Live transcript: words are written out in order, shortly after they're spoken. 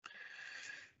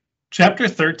Chapter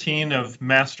 13 of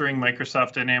Mastering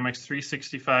Microsoft Dynamics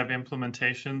 365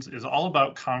 Implementations is all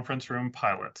about conference room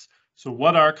pilots. So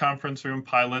what are conference room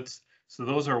pilots? So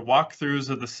those are walkthroughs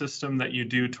of the system that you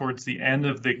do towards the end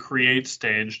of the create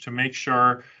stage to make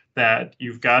sure that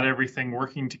you've got everything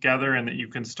working together and that you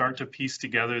can start to piece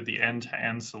together the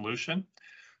end-to-end solution.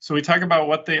 So we talk about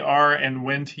what they are and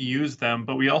when to use them,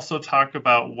 but we also talk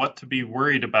about what to be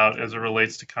worried about as it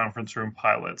relates to conference room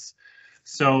pilots.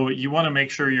 So you want to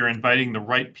make sure you're inviting the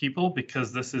right people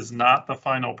because this is not the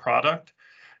final product.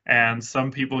 And some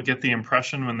people get the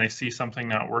impression when they see something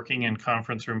not working in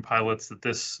conference room pilots that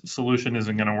this solution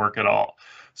isn't going to work at all.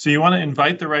 So you want to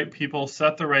invite the right people,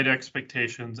 set the right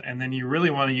expectations, and then you really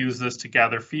want to use this to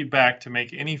gather feedback to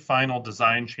make any final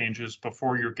design changes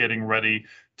before you're getting ready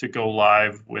to go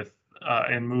live with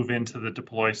and move into the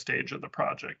deploy stage of the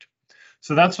project.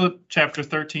 So that's what Chapter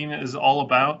 13 is all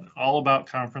about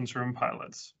conference room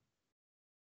pilots.